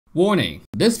Warning!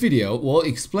 This video will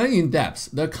explain in depth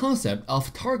the concept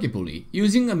of target bully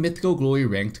using a mythical glory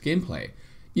ranked gameplay.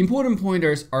 Important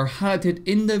pointers are highlighted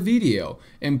in the video,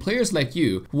 and players like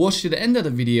you who watch to the end of the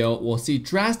video will see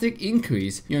drastic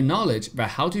increase in your knowledge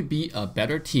about how to be a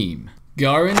better team.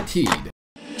 Guaranteed.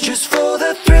 Just for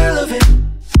the thrill of it,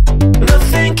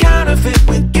 nothing counterfeit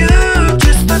with you,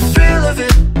 just the thrill of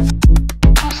it.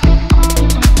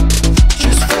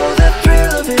 Just for the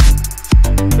thrill of it,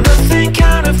 nothing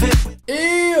counterfeit with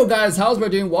Ew guys, how's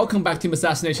everybody doing? Welcome back to Team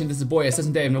Assassination. This is boy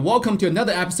Assassin Dave, and welcome to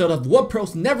another episode of What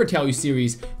Pros Never Tell You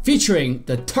series featuring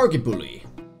the target bully.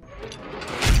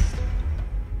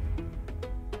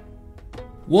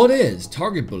 What is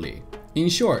target bully? In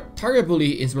short, target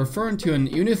bully is referring to an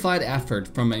unified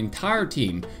effort from an entire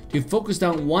team to focus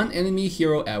down one enemy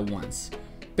hero at once.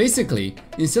 Basically,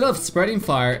 instead of spreading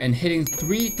fire and hitting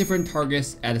 3 different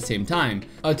targets at the same time,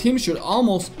 a team should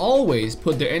almost always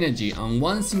put their energy on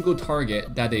one single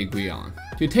target that they agree on.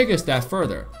 To take a step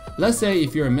further, let's say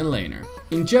if you're a mid laner.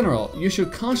 In general, you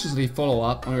should consciously follow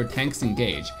up on your tank's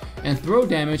engage and throw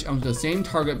damage onto the same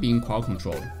target being quad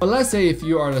controlled. But let's say if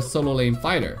you are the solo lane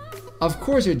fighter. Of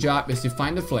course your job is to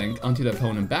find the flank onto the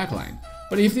opponent backline.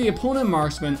 But if the opponent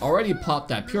marksman already popped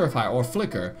that purify or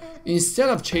flicker, instead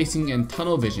of chasing in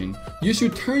tunnel vision, you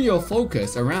should turn your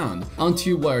focus around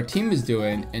onto what your team is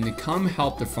doing and come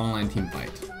help the frontline team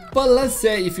fight. But let's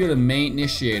say if you're the main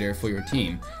initiator for your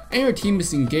team, and your team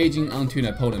is engaging onto an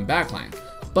opponent backline,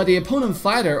 but the opponent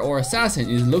fighter or assassin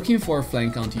is looking for a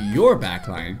flank onto your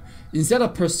backline. Instead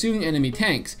of pursuing enemy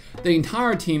tanks, the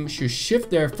entire team should shift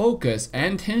their focus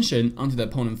and attention onto the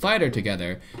opponent fighter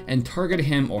together and target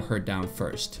him or her down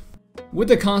first. With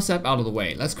the concept out of the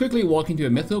way, let's quickly walk into a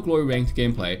mythical glory ranked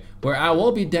gameplay where I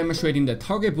will be demonstrating the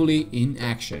target bully in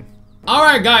action.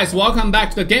 Alright guys, welcome back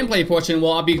to the gameplay portion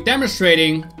where I'll be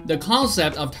demonstrating the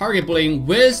concept of target bullying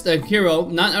with the hero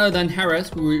none other than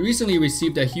Harith, who recently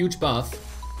received a huge buff.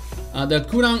 The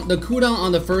cooldown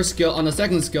on the first skill, on the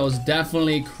second skill is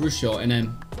definitely crucial, and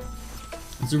then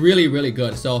it's really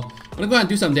good. So I'm gonna go ahead and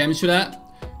do some damage to that.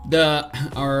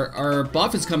 Our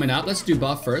buff is coming out. Let's do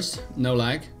buff first. No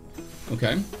lag.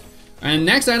 Okay. And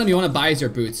next item you want to buy is your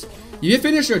boots. If you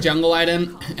finish your jungle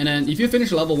item, and then if you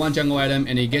finish a level 1 jungle item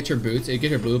and you get your boots, you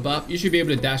get your blue buff, you should be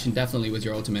able to dash indefinitely with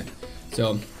your ultimate.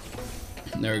 So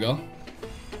there we go.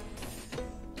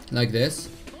 Like this.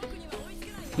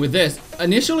 With this,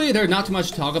 initially there's not too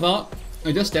much to talk about.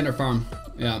 It's just standard farm.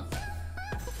 Yeah.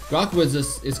 Rock with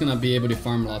this is gonna be able to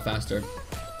farm a lot faster.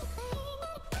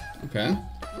 Okay.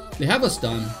 They have a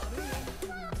stun.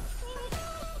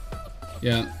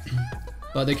 Yeah.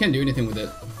 But they can't do anything with it.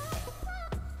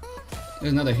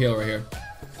 There's another heal right here.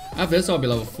 After this I'll be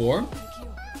level 4.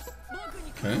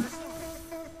 Okay.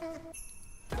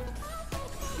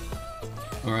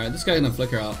 Alright, this guy's gonna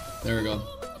flicker out. There we go.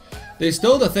 They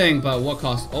stole the thing, but what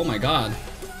cost? Oh my god.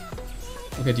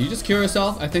 Okay, did you just kill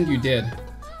yourself? I think you did.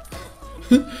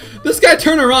 This guy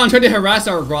turned around and tried to harass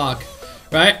our Grok,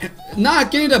 right?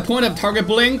 Not getting to the point of target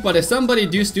bullying, but if somebody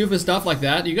do stupid stuff like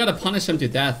that, you gotta punish them to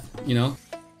death, you know?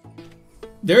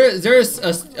 There's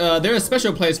a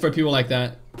special place for people like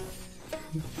that.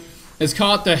 It's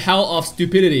called the Hell of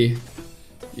Stupidity.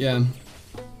 Yeah.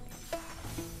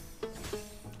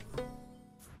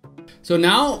 So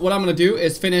now what I'm gonna do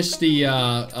is finish the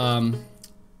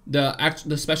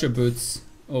special boots.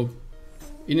 Oh,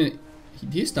 did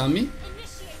he stun me?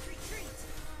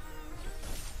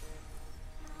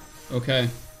 Okay.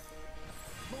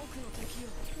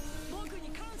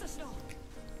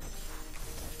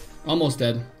 Almost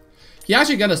dead. He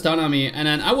actually got a stun on me, and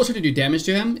then I was trying to do damage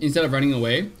to him instead of running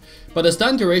away. But the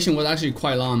stun duration was actually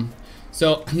quite long.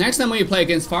 So next time when you play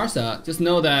against Farsa, just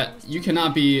know that you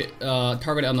cannot be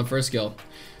targeted on the first skill.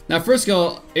 Now first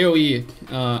skill AoE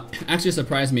actually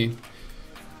surprised me.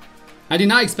 I did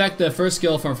not expect the first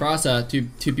skill from Farsa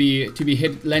to be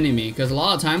hit landing me, because a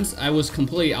lot of times I was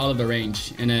completely out of the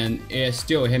range and then it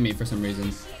still hit me for some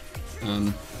reason.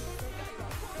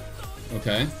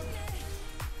 Okay.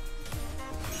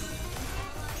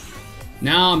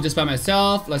 Now I'm just by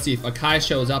myself. Let's see if Akai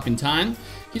shows up in time.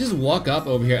 He just walk up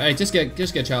over here. Hey, just get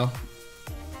Chow.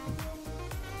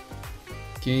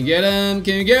 Can you get him?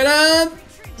 Can you get him?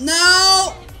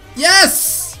 No!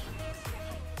 Yes!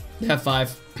 They have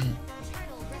 5.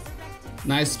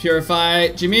 Nice purify.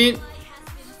 Jimmy.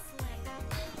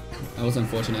 That was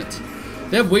unfortunate.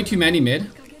 They have way too many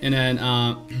mid. And then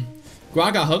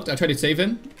Grog got hooked. I tried to save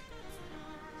him.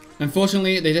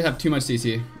 Unfortunately, they did have too much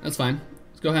CC. That's fine.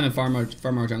 Let's go ahead and farm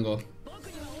our jungle.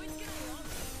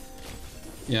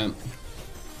 Yeah.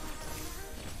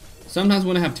 Sometimes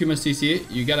when I have too much CC,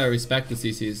 you gotta respect the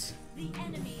CCs.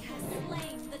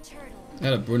 I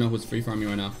got a Bruno who's free farming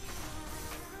right now.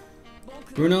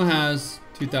 Bruno has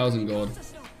 2,000 gold.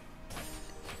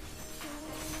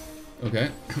 Okay,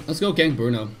 let's go gank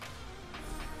Bruno.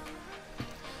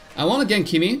 I want to gank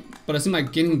Kimi, but it seems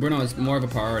like ganking Bruno is more of a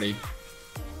priority.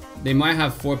 They might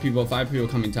have 4 people, 5 people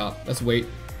coming top. Let's wait.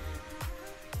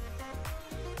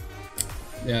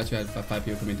 Yeah, actually had 5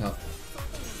 people coming top.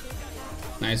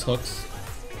 Nice hooks.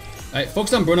 Alright,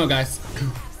 focus on Bruno, guys.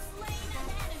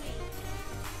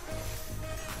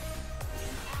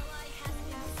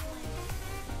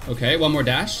 Okay, one more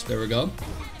dash. There we go.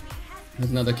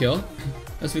 There's another kill.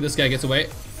 Let's see if this guy gets away.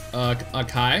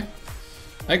 Kai.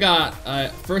 I got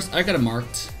first. I got it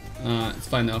marked. It's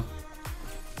fine though.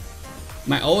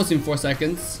 My ult is in 4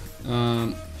 seconds.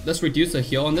 Let's reduce the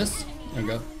heal on this. There we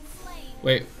go.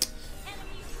 Wait.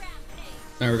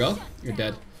 There we go. You're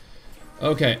dead.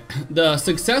 Okay. The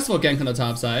successful gank on the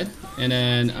top side, and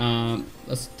then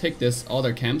let's take this. All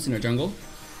their camps in their jungle.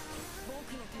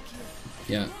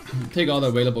 Yeah, take all the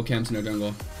available camps in their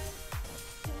jungle.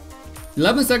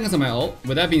 11 seconds on my ult.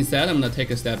 With that being said, I'm gonna take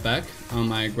a step back on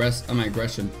my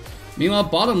aggression. Meanwhile,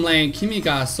 bottom lane, Kimi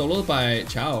got soloed by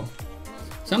Chao.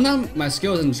 Sometimes my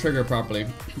skill doesn't trigger properly.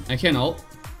 I can't ult,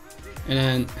 and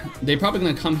then they probably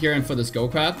gonna come here and for this go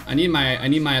crab. I need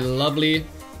my lovely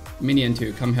minion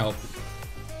to come help.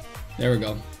 There we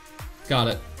go. Got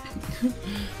it.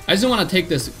 I just don't want to take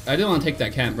this. I didn't want to take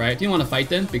that camp, right? I didn't want to fight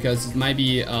them because it might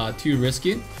be too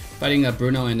risky fighting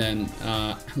Bruno and then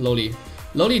Loli.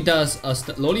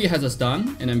 Loli has a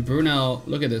stun, and then Bruno.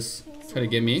 Look at this. Try to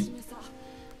get me.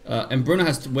 And Bruno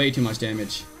has way too much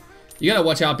damage. You gotta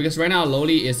watch out because right now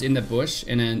Loli is in the bush,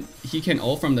 and then he can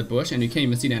ult from the bush, and you can't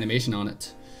even see the animation on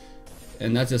it.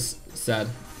 And that's just sad.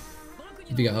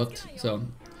 If you get hooked. So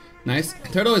nice.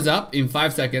 Turtle is up in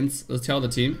 5 seconds. Let's tell the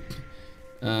team.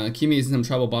 Kimi is in some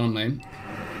trouble bottom lane.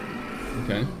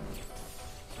 Okay.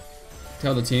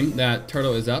 Tell the team that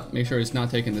Turtle is up. Make sure it's not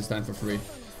taking this time for free.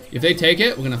 If they take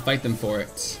it, we're gonna fight them for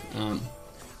it.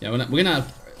 Yeah, we're gonna,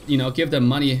 you know, give them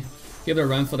money, give them a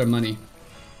run for their money.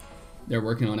 They're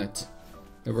working on it.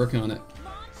 They're working on it.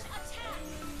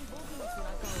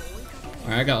 All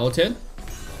right, I got ulted.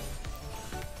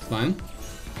 It's fine.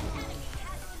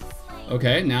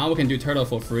 Okay, now we can do Turtle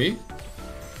for free.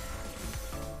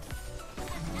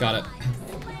 Got it.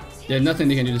 There's nothing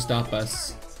they can do to stop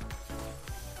us.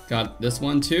 Got this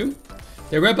one too.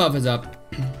 Their red buff is up.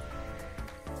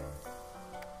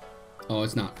 Oh,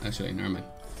 it's not actually. Never mind.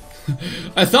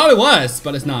 I thought it was,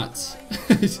 but it's not.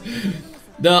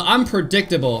 The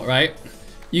unpredictable, right?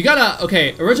 You gotta.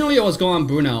 Okay, originally it was going on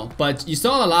Bruno, but you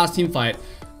saw the last team fight.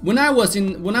 When I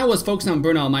was focused on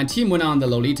Bruno, my team went on the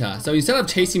Lolita. So instead of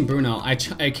chasing Bruno, I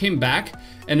came back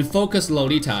and focused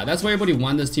Lolita. That's why everybody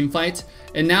won this team fight.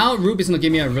 And now Ruby's gonna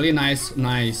give me a really nice.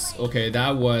 Okay,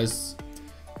 that was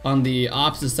on the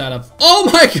opposite side of. Oh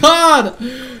my God!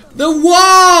 The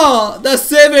wall that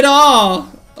saved it all.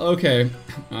 Okay,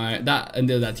 all right, that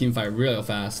ended that team fight real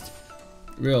fast,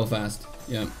 real fast.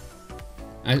 Yeah.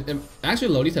 Actually,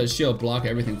 Lolita's shield block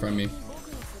everything from me,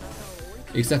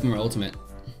 except for my ultimate.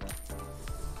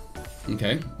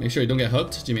 Okay, make sure you don't get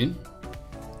hooked, Jimin.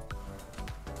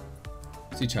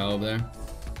 See Chao over there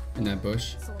in that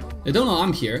bush. They don't know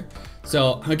I'm here.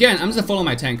 So again, I'm just gonna follow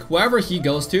my tank. Wherever he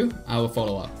goes to, I will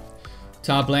follow up.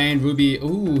 Top lane, Ruby.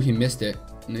 Ooh, he missed it.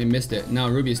 He missed it. Now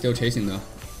Ruby is still chasing though,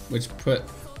 which put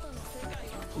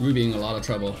Ruby in a lot of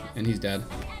trouble, and he's dead.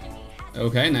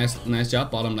 Okay, nice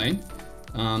job, bottom lane.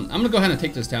 I'm gonna go ahead and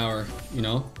take this tower, you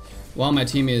know, while my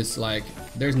team is like,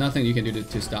 there's nothing you can do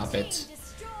to stop it.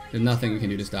 There's nothing we can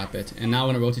do to stop it. And now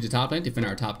we're gonna rotate to top lane, defend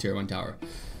our top tier 1 tower.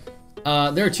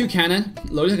 There are 2 cannon.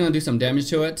 Loli's gonna do some damage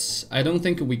to it. I don't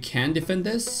think we can defend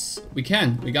this. We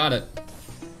can. We got it.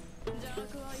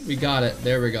 We got it.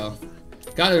 There we go.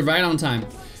 Got it right on time.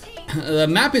 The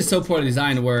map is so poorly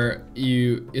designed where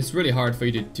it's really hard for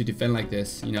you to defend like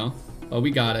this, you know? But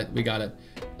we got it. We got it.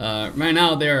 Right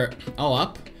now they're all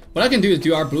up. What I can do is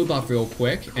do our blue buff real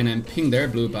quick and then ping their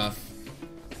blue buff.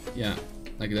 Yeah,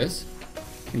 like this.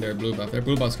 Ping their blue buff. Their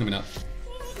blue buff's coming up.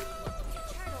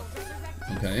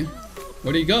 Okay.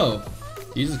 Where do you go?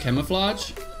 He uses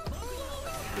camouflage.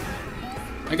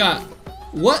 I got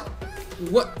what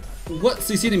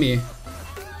CC'd me?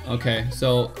 Okay,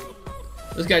 so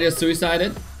this guy just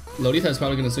suicided. Lolita's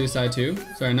probably gonna suicide too.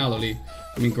 Sorry, not Loli.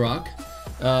 I mean Grok.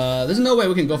 There's no way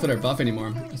we can go for their buff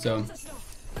anymore. So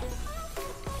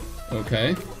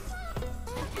okay.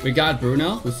 We got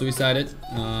Bruno who suicided.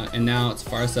 And now it's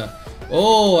Farsa.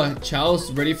 Oh,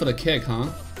 Chao's ready for the kick, huh?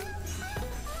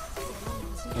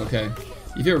 Okay.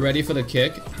 If you're ready for the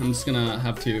kick, I'm just gonna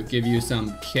have to give you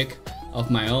some kick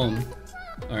of my own.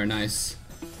 Alright, nice.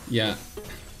 Yeah.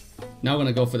 Now we're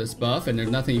gonna go for this buff, and there's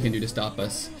nothing you can do to stop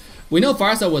us. We know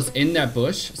Farsa was in that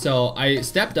bush, so I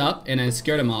stepped up and I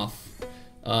scared him off.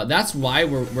 That's why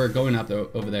we're going up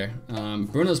over there.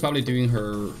 Bruno's probably doing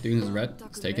his red.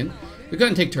 It's taken. We go ahead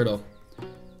and take turtle.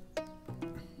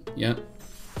 Yep.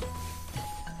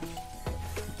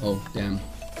 Oh damn.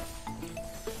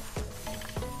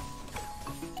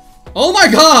 Oh my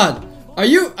god! Are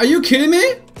you kidding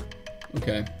me?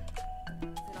 Okay.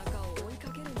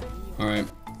 Alright.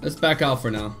 Let's back out for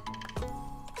now.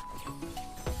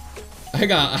 I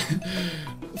got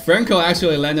Franco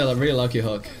actually landed a really lucky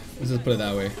hook. Let's just put it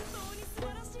that way.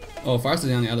 Oh, Farce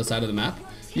is on the other side of the map.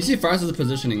 You see Farce's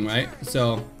positioning, right?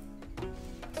 So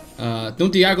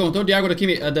don't Diago to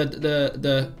Kimi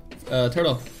the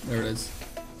turtle. There it is.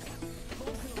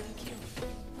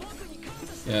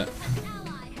 Yeah.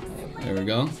 There we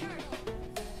go.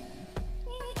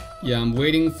 Yeah, I'm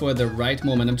waiting for the right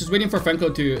moment. I'm just waiting for Franco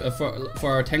to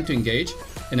for our tank to engage,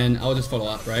 and then I'll just follow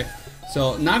up, right?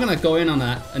 So not gonna go in on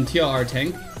that until our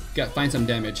tank find some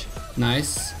damage.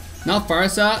 Nice. Now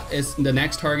Farsa is the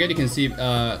next target. You can see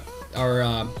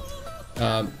our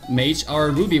mage, our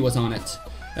Ruby was on it.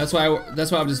 That's why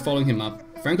I'm just following him up.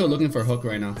 Franco looking for a hook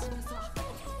right now.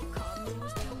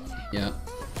 Yeah.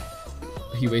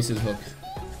 He wasted hook.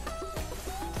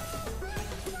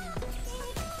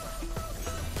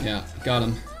 Yeah, got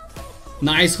him.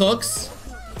 Nice hooks.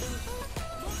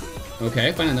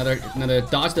 Okay, find another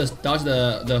dodge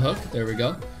the hook. There we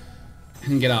go.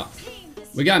 And get out.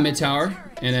 We got mid tower,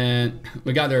 and then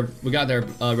we got their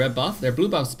red buff. Their blue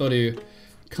buff is supposed to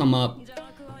come up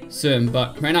soon,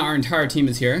 but right now our entire team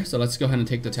is here. So let's go ahead and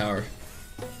take the tower.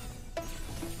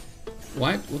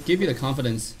 What will give you the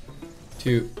confidence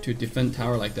to defend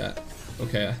tower like that?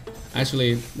 Okay,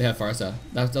 actually they have Farsa.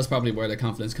 That's probably where the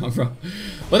confidence comes from.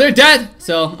 But they're dead,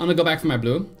 so I'm gonna go back for my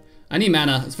blue. I need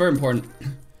mana. It's very important.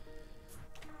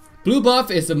 Blue buff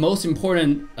is the most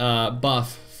important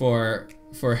buff for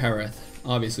Harith,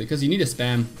 obviously, because you need to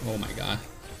spam. Oh my god,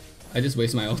 I just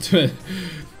wasted my ultimate.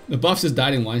 The buff just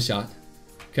died in one shot.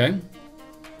 Okay.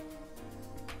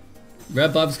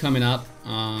 Red buff's coming up.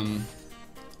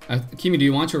 Kimi, do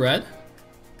you want your red?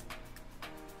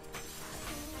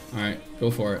 Alright, go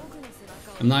for it.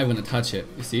 I'm not even gonna touch it.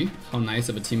 You see how nice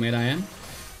of a teammate I am?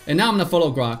 And now I'm gonna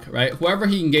follow Grok, right? Whoever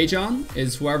he engage on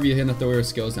is whoever you're gonna throw your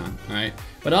skills on, alright?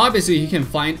 But obviously he can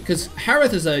find, because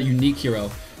Harith is a unique hero.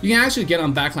 You can actually get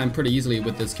on backline pretty easily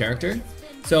with this character.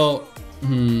 So,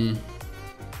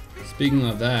 speaking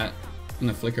of that, I'm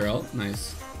gonna flicker out.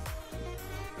 Nice.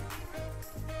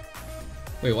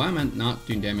 Wait, why am I not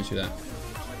doing damage to that?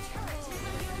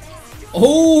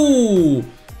 Oh!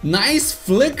 Nice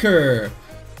flicker!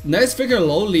 Nice flicker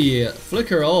lowly.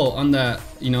 Flicker on that,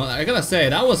 you know, I gotta say,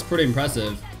 that was pretty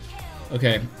impressive.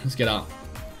 Okay, let's get out.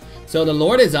 So the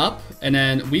Lord is up, and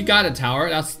then we got a tower.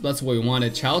 That's what we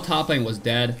wanted. Chow top lane was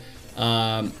dead.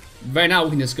 Right now we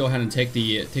can just go ahead and take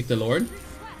the Lord,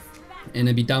 and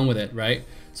then be done with it, right?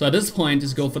 So at this point,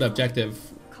 just go for the objective.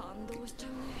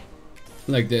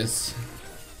 Like this.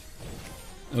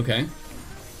 Okay.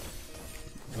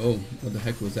 Oh, what the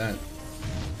heck was that?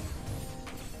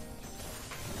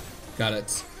 Got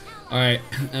it. Alright,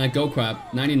 go crab.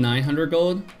 9,900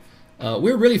 gold.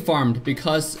 We're really farmed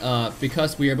because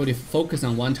we are able to focus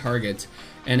on one target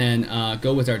and then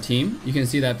go with our team. You can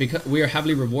see that because we are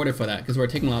heavily rewarded for that because we're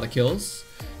taking a lot of kills,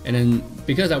 and then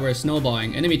because that we're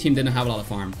snowballing, enemy team didn't have a lot of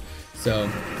farm. So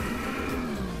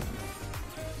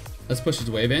let's push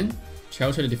his wave in.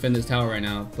 Chow try to defend this tower right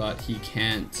now, but he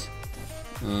can't.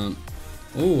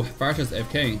 Ooh, Farsha's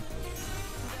FKing.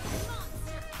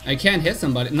 I can't hit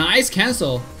somebody. Nice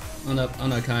cancel on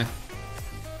the Kai.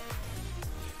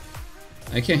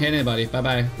 I can't hit anybody. Bye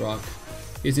bye, Rock.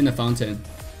 He's in the fountain.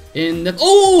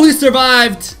 Oh, he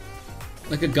survived!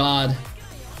 Like a god.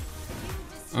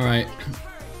 Alright.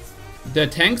 The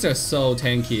tanks are so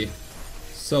tanky.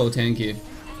 So tanky.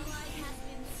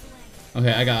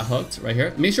 Okay, I got hooked right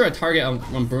here. Make sure I target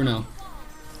on Bruno.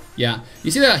 Yeah.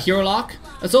 You see that hero lock?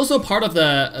 That's also part of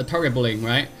the target bullying,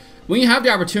 right? When you have the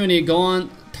opportunity, go on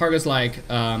targets like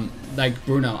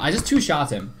Bruno. I just two-shot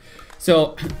him.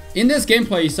 So in this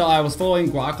gameplay, you saw I was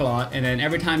following Grok a lot, and then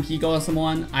every time he goes on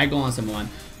someone, I go on someone.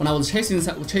 When I was chasing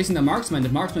the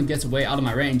marksman gets way out of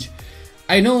my range.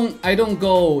 I don't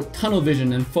go tunnel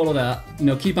vision and follow that, you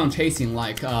know, keep on chasing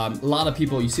like a lot of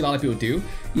people. You see a lot of people do.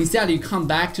 Instead, you come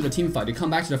back to the team fight. You come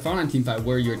back to the frontline team fight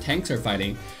where your tanks are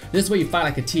fighting. This way, you fight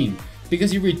like a team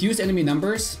because you reduce enemy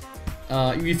numbers.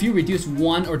 if you reduce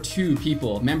 1 or 2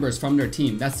 members from their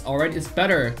team, it's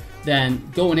better than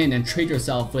going in and trade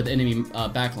yourself with enemy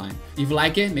backline. If you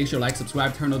like it, make sure to like,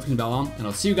 subscribe, turn notification bell on, and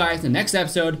I'll see you guys in the next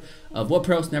episode of What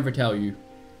Pros Never Tell You.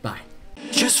 Bye.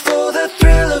 Just for the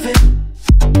thrill of it,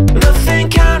 nothing